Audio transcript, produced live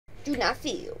Do not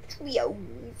feel Trios.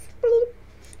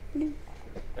 And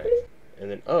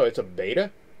then, oh, it's a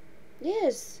beta?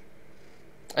 Yes.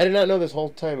 I did not know this whole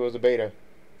time it was a beta.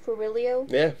 For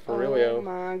realio? Yeah, for realio. Oh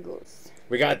my goodness.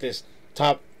 We got this.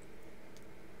 Top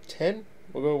 10?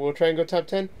 We'll try and go top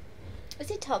 10?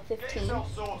 Is it top 15?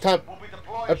 Top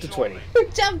up to 20.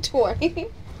 Top 20.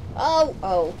 Oh. I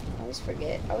always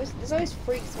forget. This always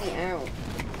freaks me out.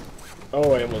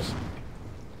 Oh, I almost.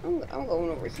 I'm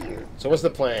going over here. So what's the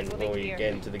plan when we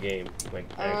get into the game? Like,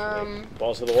 actually,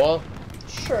 balls to the wall?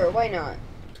 Sure, why not?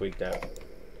 Tweak that.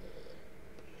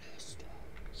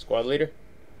 Squad leader?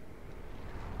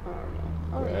 I don't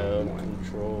know. Ground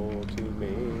control to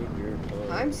Major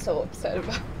Tom. I'm so upset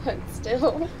about that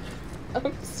still.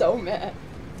 I'm so mad.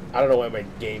 I don't know why my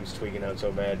game's tweaking out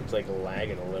so bad. It's like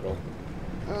lagging a little.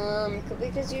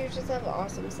 Because you just have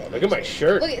awesome settings. Look at my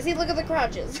shirt. Look at the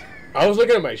crotches. I was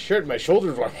looking at my shirt. My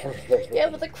shoulders were. Yeah,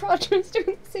 but the crotches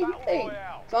doing the same thing.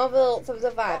 Smallville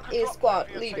 775 is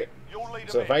squad leader.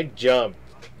 So if I jump,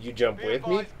 you jump with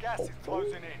me?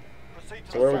 Hopefully.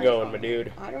 So where are we going, my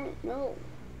dude? I don't know.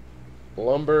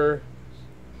 Lumber,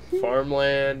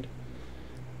 farmland,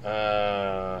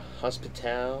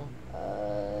 hospital.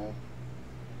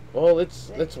 Well, let's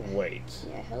wait.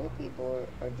 Yeah, hell of people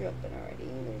are jumping already.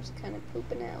 They're just kind of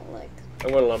pooping out like.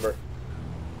 I'm going to lumber.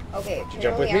 Okay, Did you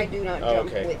jump with me? I do not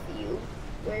jump with you.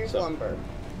 Where's lumber?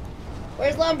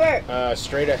 Where's lumber?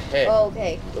 Straight ahead. Oh,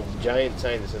 okay. The giant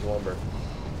sign that says lumber.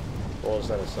 Well, it's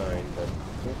not a sign, but.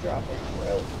 You're dropping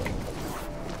real quick.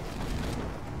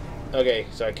 Okay,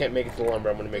 so I can't make it to lumber.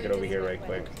 I'm gonna make it over here right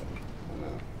quick.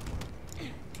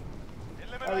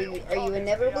 Are you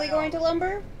inevitably going to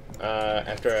lumber?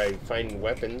 After I find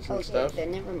weapons and stuff. Okay,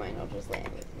 then never mind. I'll just land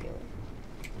with you.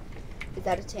 Is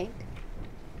that a tank?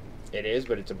 It is,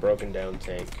 but it's a broken down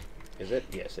tank. Is it?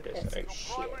 Yes, it is.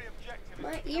 Shit.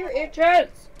 My ear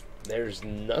itches! There's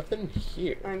nothing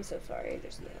here. I'm so sorry. I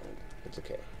just yelled. It's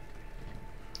okay.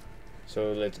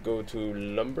 So let's go to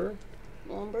lumber.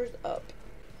 Lumber's up.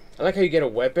 I like how you get a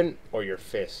weapon or your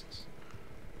fists.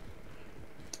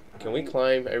 Can we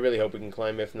climb? I really hope we can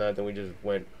climb. If not, then we just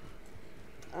went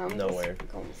nowhere.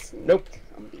 Nope.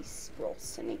 I'm gonna be real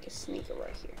sneaker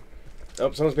right here.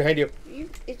 Oh, someone's behind you.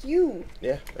 It's you.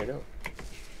 Yeah, I know.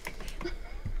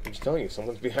 I'm just telling you,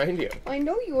 someone's behind you. I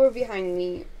know you were behind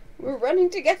me. We're running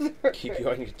together. Keep you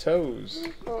on your toes.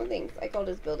 Oh, thanks. I called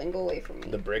this building. Go away from me.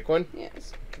 The brick one?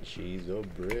 Yes. She's a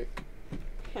brick.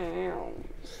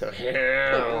 Hounds.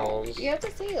 Hounds. You have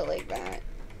to say it like that.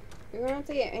 You're gonna have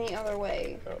to say it any other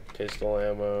way. Oh, pistol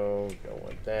ammo. Don't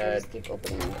want I that. just keep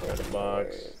opening Another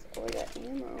box. Oh, I got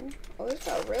ammo. Oh, it's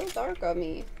got real dark on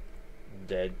me.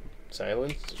 Dead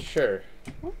silence? Sure.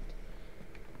 What?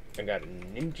 I got a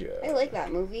ninja. I like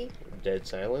that movie. Dead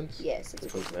silence? Yes, it's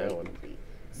a Which good one's that one? movie.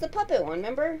 It's the puppet one,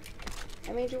 remember?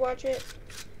 I made you watch it.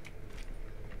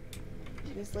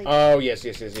 This like Oh, yes.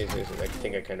 I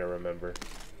think I kind of remember.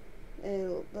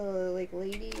 the like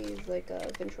lady is like a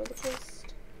ventriloquist.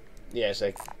 Yes,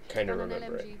 I kind of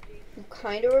remember it. You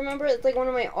kind of remember it? It's like one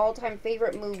of my all-time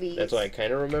favorite movies. That's what I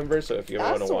kind of remember, so if you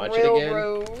ever want to watch That's it again.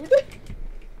 Railroad.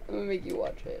 I'm gonna make you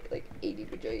watch it like 80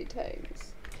 bajillion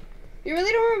times. You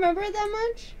really don't remember it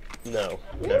that much? No,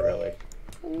 not really.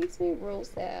 That makes me real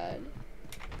sad.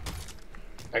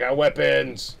 I got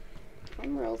weapons!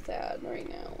 I'm real sad right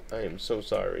now. I am so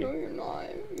sorry. No, you're not.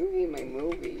 You hate my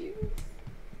movies.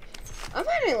 I'm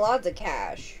finding lots of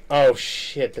cash. Oh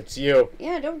shit, that's you.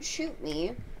 Yeah, don't shoot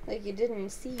me like you did in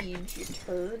Siege, you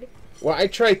turd. Well, I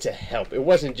tried to help. It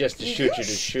wasn't just to shoot you to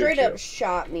shoot you. You straight up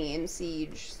shot me in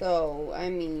Siege, so, I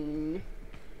mean...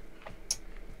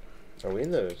 Are we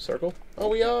in the circle? Oh,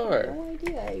 we are. No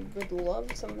idea. I would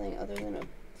love something other than a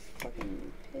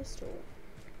fucking pistol.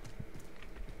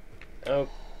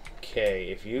 Okay,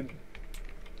 if you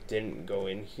didn't go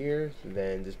in here,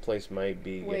 then this place might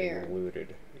be getting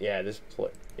looted. Yeah, this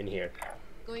place in here.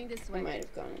 Going this way. I might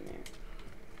have gone in there.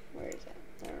 Where is that?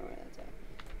 I don't know where that's at.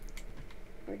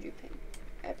 Where'd you ping?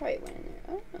 I probably went in there.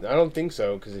 I don't know. I don't think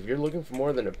so, because if you're looking for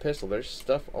more than a pistol, there's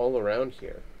stuff all around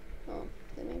here. Oh,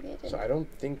 then maybe I did. So I don't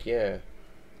think, yeah.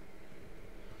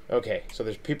 Okay, so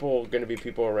there's gonna be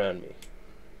people around me.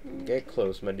 Get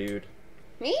close, my dude.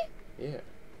 Me? Yeah.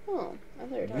 Oh, I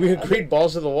thought you were talking We about agreed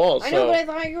balls to the wall, I know, but I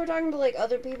thought you were talking to, like,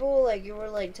 other people. Like, you were,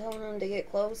 like, telling them to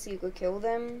get close so you could kill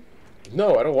them.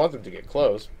 No, I don't want them to get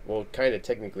close. Well, kind of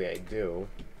technically I do.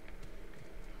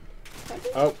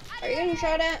 Oh. Are you getting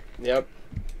shot at? Yep.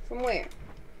 From where?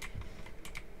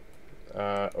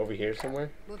 Over here somewhere.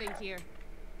 Moving here.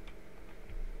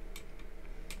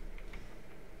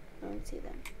 I don't see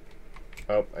them.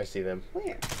 Oh, I see them.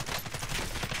 Where?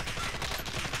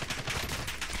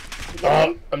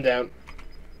 Oh, I'm down.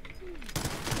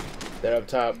 They're up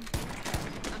top.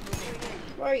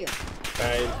 Where are you?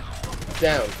 I'm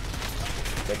down.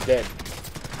 Like dead.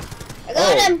 I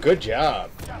got him! Good job.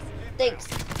 Thanks.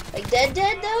 Like dead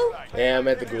though? Yeah, I'm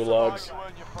at the gulags.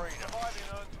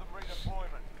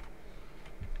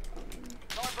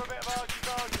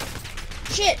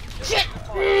 Shit!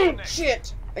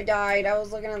 Shit! I died. I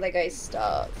was looking at that guy's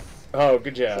stuff. Oh,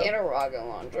 good job. He had a rocket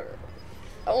launcher.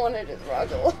 I wanted his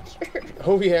rocket launcher.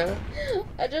 Oh, yeah?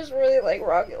 I just really like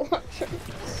rocket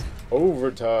launchers.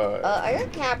 Overtime. I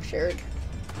got captured.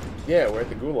 Yeah, we're at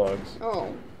the gulags.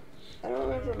 Oh. I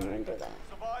don't ever remember that.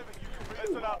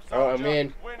 Oh, I'm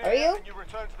in. Are you?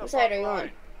 What side are you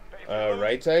on?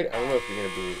 Right side? I don't know if you're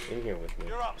gonna be in here with me.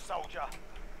 You're up, soldier.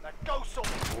 Now go sort.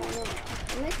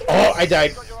 Oh, I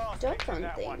died. Duck on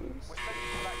things.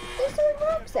 They're throwing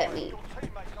rocks at me.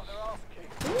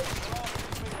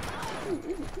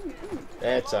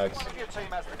 That sucks. Why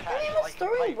are you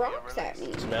throwing rocks at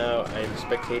me? So now I'm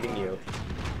spectating you.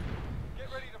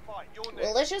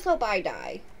 Well, let's just hope I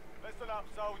die. Listen up,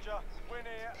 soldier. Win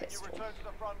here and you return to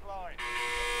the front line.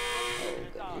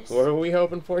 Oh, goodness. What were we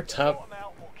hoping for? Top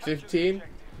 15?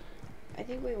 I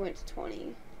think we went to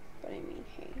 20. But I mean,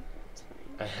 hey, that's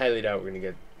fine. I highly doubt we're gonna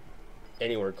get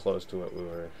anywhere close to what we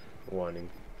were wanting.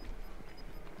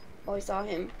 Oh, I saw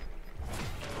him.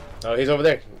 Oh, he's over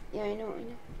there. Yeah, I know.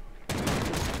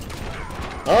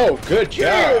 Oh, good job.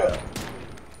 Yeah.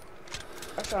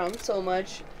 I saw him so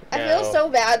much. I feel so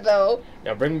bad, though.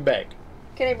 Now bring me back.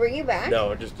 Can I bring you back? No,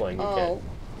 we're just playing. You Oh. can't.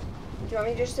 Do you want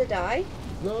me just to die?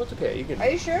 No, it's okay. You can. Are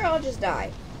you sure? I'll just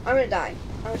die. I'm gonna die.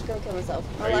 I'm just gonna kill myself.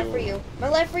 My Are life you- for you. My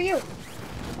life for you.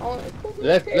 Oh,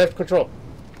 Left control.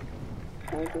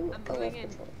 I'm going in.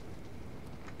 control.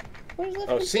 What is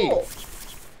left Oh, control? C.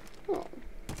 Oh.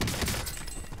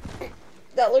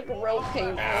 That looked real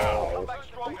painful. Ow.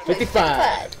 Okay,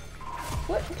 55.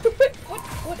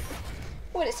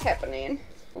 What is happening?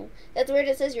 That's weird.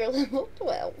 It says you're level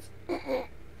 12.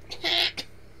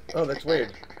 Oh, that's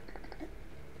weird.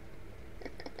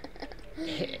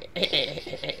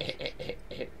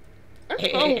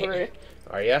 I'm hungry.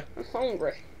 Are ya? I'm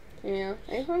hungry. Yeah.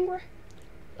 Are you hungry?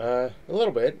 A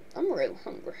little bit. I'm real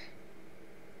hungry.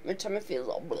 My tummy feels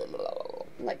all blah, blah, blah,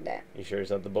 like that. You sure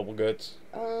it's not the bubble guts?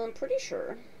 Pretty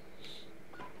sure.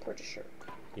 Pretty sure.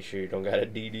 You sure you don't got a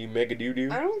DD mega doo doo?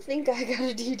 I don't think I got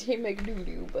a DD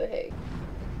McDoodoo, but hey.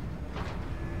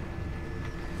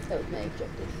 That was my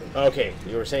objective. Okay,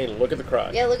 you were saying look at the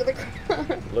crotch. Yeah, look at the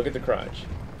crotch. Look at the crotch.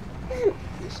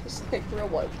 It's just like real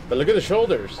white. But look at the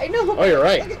shoulders. I know. Oh, you're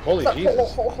right. Look at- Holy it's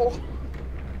Jesus. It's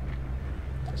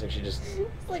It's like she just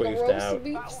like a queefed roast out.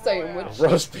 beef sandwich.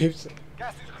 Roast beef.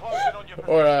 Gas is closing on your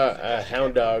Or a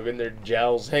hound dog and their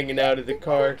jowls hanging out of the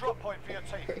car. drop point for your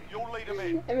team. You'll lead them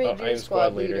in. I made Oh, you I am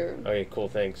squad leader. Okay, cool,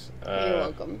 thanks. You're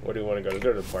welcome. Where do you want to go? Let's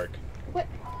go to the park. What?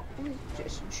 I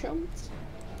just jumped.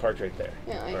 Park's right there.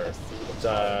 Yeah, I Or, just see it's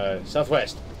it.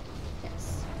 southwest.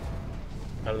 Yes.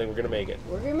 I don't think we're gonna make it.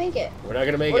 We're gonna make it. We're not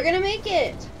gonna make We're it. gonna make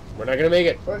it. We're not gonna make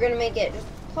it. We're gonna make it. Just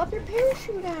pop your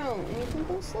parachute out and you can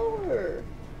go slower.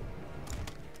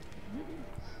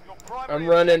 Your primary I'm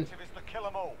running. objective is to kill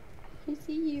them all. I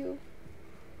see you.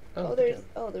 Oh,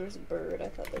 there's a bird. I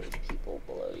thought there was people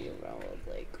below you, and I was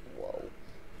like, whoa.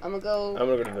 I'm gonna go I'm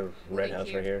gonna go to the red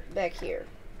house right here. back here.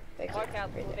 Back here. Park out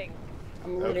Right there. moving.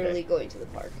 I'm literally going to the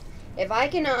park. If I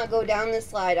cannot go down this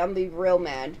slide, I'm gonna be real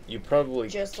mad. You probably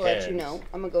Just to can. let you know,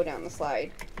 I'm gonna go down the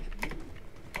slide.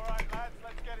 Alright, lads,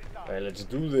 let's get it done. Alright, let's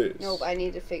do this. Nope, I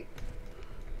need to fix.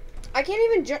 I can't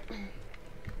even jump.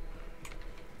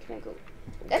 Can I go?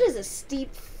 That is a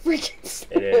steep freaking It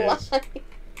slide. is.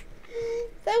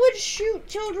 That would shoot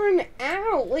children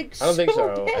out. Like, I don't think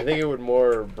so. bad. I think it would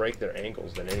more break their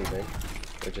ankles than anything,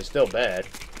 which is still bad.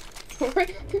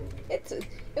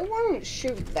 It won't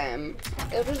shoot them.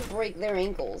 It'll just break their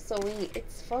ankles. So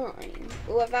it's fine.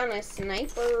 Oh, I found a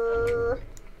sniper.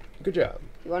 Good job.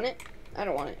 You want it? I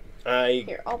don't want it.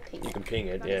 Here, I'll ping You it. can ping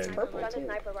it. It's Yeah. purple Found a too.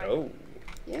 sniper rifle. Oh,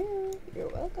 Yeah, you're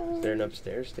welcome. is there an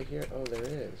upstairs stick here? Oh, there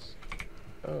is.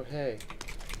 Oh, hey.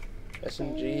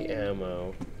 SMG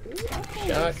ammo. Ooh, I found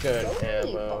Shotgun so many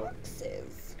ammo.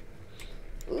 boxes.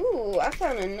 Ooh, I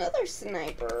found another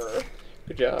sniper.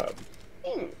 Good job.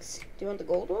 Thanks. Do you want the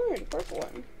gold one or the purple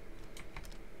one?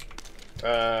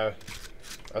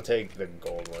 I'll take the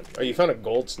gold one. Oh, you found a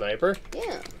gold sniper?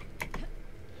 Yeah.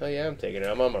 Oh yeah, I'm taking it.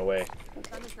 I'm on my way. Okay.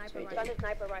 Found a sniper Right rifle. there. Found a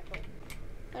sniper rifle.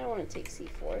 I don't want to take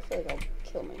C4. I feel like I'll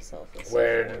kill myself. with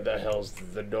Where C4. the hell's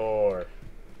the door?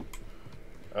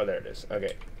 Oh, there it is.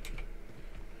 Okay.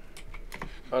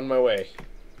 On my way.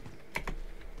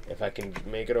 If I can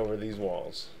make it over these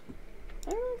walls.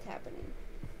 I don't know what's happening.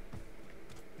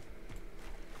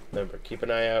 Remember, keep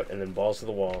an eye out and then balls to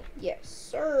the wall. Yes,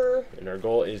 sir. And our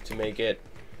goal is to make it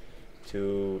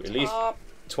to at least Top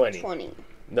 20.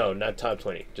 No, not top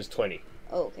 20. Just 20.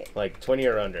 Oh, okay. Like 20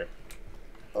 or under.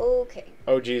 Okay.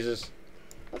 Oh, Jesus.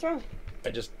 What's wrong?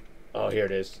 Oh, here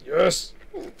it is. Yes!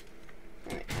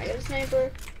 Alright, I got a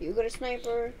sniper. You got a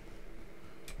sniper.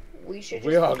 We should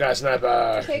We all got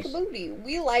snipers. take a booty.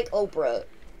 We like Oprah.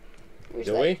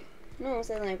 Do we? No, I'm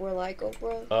saying like we're like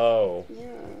Oprah. Oh. Yeah.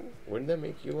 Wouldn't that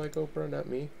make you like Oprah, not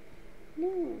me?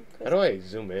 No. How do I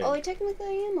zoom in? Oh, technically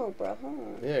I am Oprah, huh?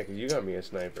 Yeah, because you got me a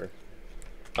sniper.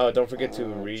 Oh, don't forget to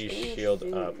Change re-shield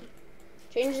zoom. up.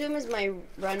 Change zoom is my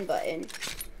run button.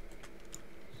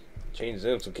 Change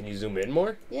zoom, so can you zoom in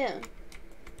more? Yeah.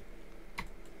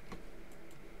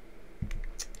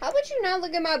 How about you not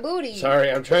look at my booty? Sorry,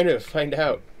 I'm trying to find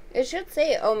out. It should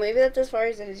say, oh, maybe that's as far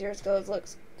as it is yours goes.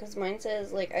 Looks, because mine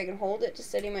says, like, I can hold it to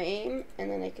steady my aim,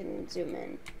 and then I can zoom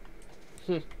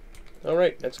in.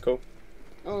 Alright, that's cool.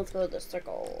 Oh, let's go to the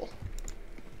circle.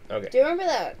 Okay. Do you remember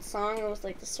that song? It was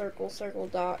like the circle, circle,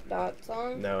 dot, dot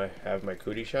song? Now I have my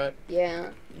cootie shot. Yeah.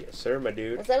 Yes, sir, my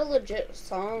dude. Was that a legit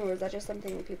song, or was that just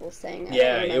something that people sang? I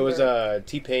Yeah, don't it was remember.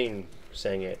 T-Pain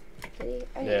sang it Did he?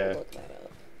 I need yeah. to look that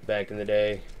up. back in the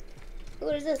day.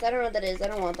 What is this? I don't know what that is. I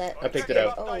don't want that. I picked it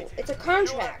up. Oh, it's a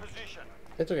contract.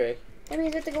 It's okay. That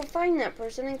means we have to go find that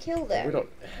person and kill them. We don't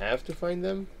have to find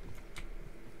them.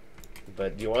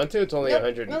 But do you want to? It's only Nope,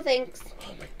 100. No thanks.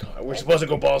 Oh my god, we're supposed to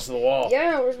go balls to the wall.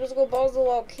 Yeah, we're supposed to go balls to the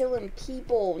wall killing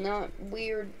people, not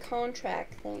weird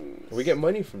contract things. We get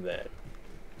money from that.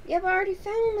 Yeah, but I already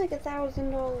found like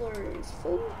 $1,000.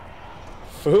 Fool.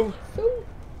 Foo? Fool.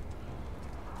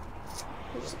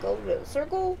 We just go to the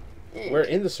circle. And We're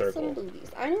in the some circle. booties.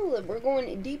 I know that we're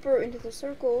going deeper into the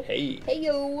circle. Hey. Hey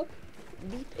yo.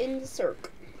 Deep in the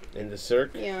circle. In the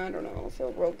circ? Yeah, I don't know. I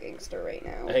feel real gangster right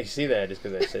now. I see that just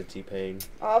because I said T-Pain.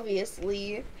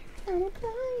 Obviously. I'm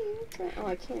applying. Oh,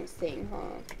 I can't sing,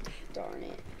 huh? Darn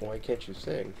it. Why can't you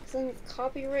sing? Since it's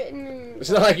copywritten and... It's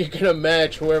not like you're gonna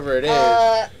match whoever it is.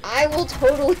 I will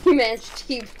totally match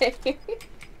T-Pain.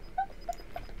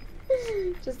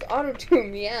 Just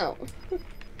auto-tune me out.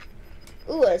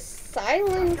 Ooh, a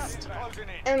silenced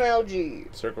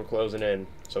MLG. Circle closing in,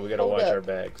 so we gotta Hold watch up. our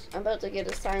bags. I'm about to get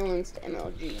a silenced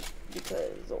MLG, because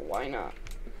why not?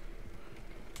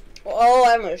 Oh,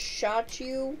 I'm gonna shot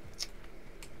you.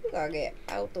 You gotta get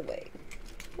out the way.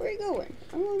 Where are you going?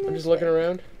 I'm just looking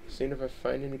around, seeing if I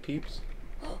find any peeps.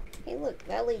 Hey, look,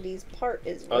 that lady's part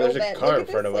is Oh, real there's a bad. car Look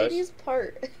in front at of us. this lady's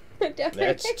part. Down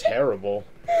That's there. terrible.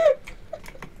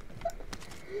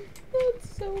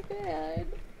 That's so bad.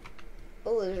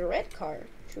 Oh, there's a red car.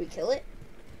 Should we kill it?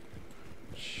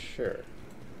 Sure.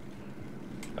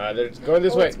 It's going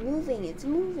this Oh, way. it's moving, it's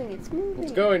moving, it's moving.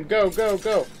 It's going. Go, go,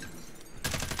 go.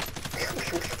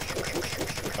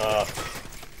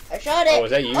 I shot it. Oh,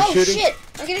 was that you oh, shooting? Shit!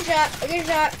 I get a shot. I get a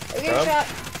shot. I get a From? shot.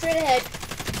 Straight ahead.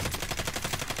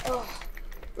 Oh.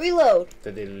 Reload.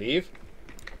 Did they leave?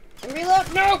 And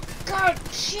reload. No! God,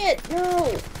 shit!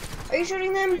 No! Are you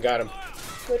shooting them? Got him.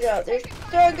 Good job. They're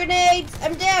throwing grenades.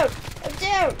 I'm down. I'm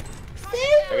down.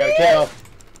 Save I me! got a kill.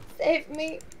 Save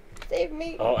me. Save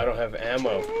me. Oh, I don't have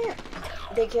ammo.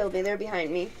 They killed me. They're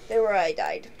behind me. They're where I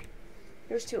died.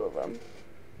 There's two of them.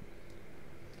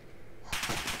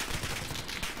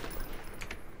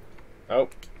 Oh.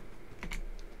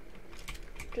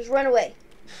 Just run away.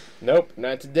 Nope,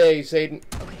 not today, Satan.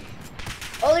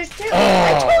 Oh, there's two. Oh,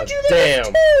 I told you there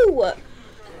damn. was two.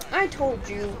 I told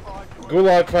you.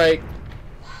 Gulag fight.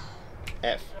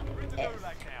 F.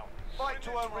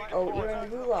 Oh, you're in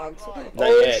the gulag. Not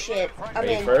Oh yet. shit. I'm Are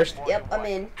you in. first? Yep, I'm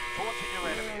in.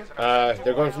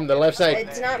 They're going from the left side.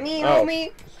 It's not me, Oh.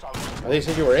 homie. Oh, they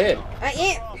said you were in. I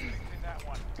am.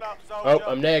 Oh,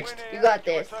 I'm next. You got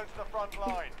this.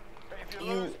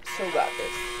 You so got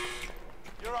this.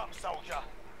 You're up, soldier.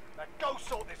 Now go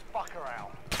sort this fucker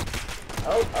out.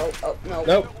 Oh, no.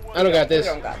 Nope, I don't got We this.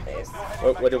 don't got this.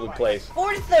 Oh, what did we place?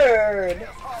 43rd.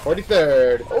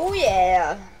 43rd. Oh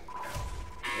yeah.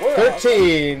 We're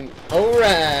 13.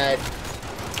 Alright.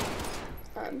 awesome.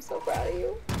 I'm so proud of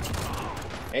you.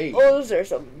 Hey. Those are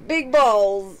some big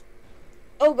balls.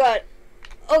 Oh god.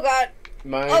 Oh god.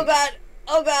 Mine. Oh god.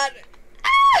 Oh god.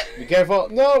 Ah! Be careful.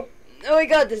 No. Oh, I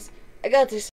got this. I got this.